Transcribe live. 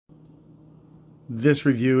This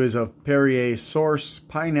review is of Perrier Source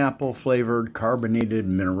Pineapple Flavored Carbonated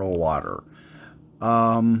Mineral Water.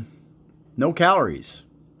 No calories.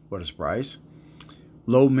 What a surprise.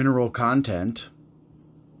 Low mineral content.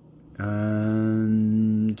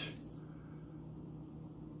 And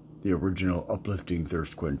the original uplifting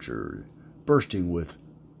thirst quencher. Bursting with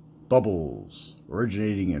bubbles.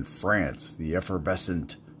 Originating in France, the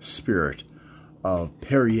effervescent spirit of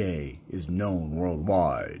Perrier is known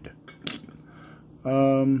worldwide.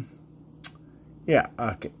 Yeah,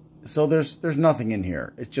 okay. So there's nothing in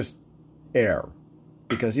here. It's just air.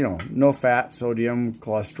 Because, you know, no fat, sodium,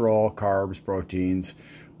 cholesterol, carbs, proteins.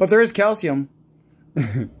 But there is calcium.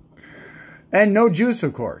 And no juice,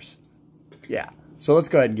 of course. Yeah. So let's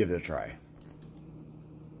go ahead and give it a try.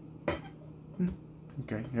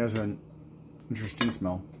 Okay, it has an interesting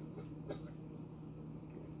smell.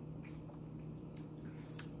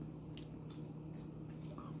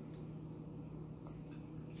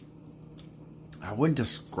 I wouldn't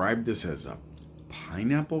describe this as a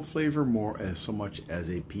pineapple flavor, more as so much as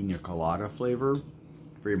a pina colada flavor.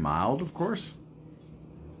 Very mild, of course.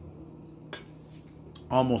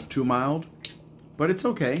 Almost too mild, but it's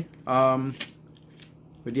okay. But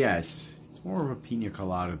yeah, it's more of a pina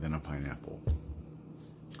colada than a pineapple.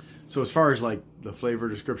 So as far as like the flavor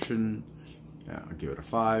description, yeah, I'll give it a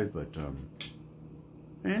 5, but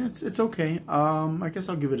and it's okay. I guess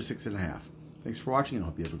I'll give it a 6.5. Thanks for watching, and I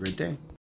hope you have a great day.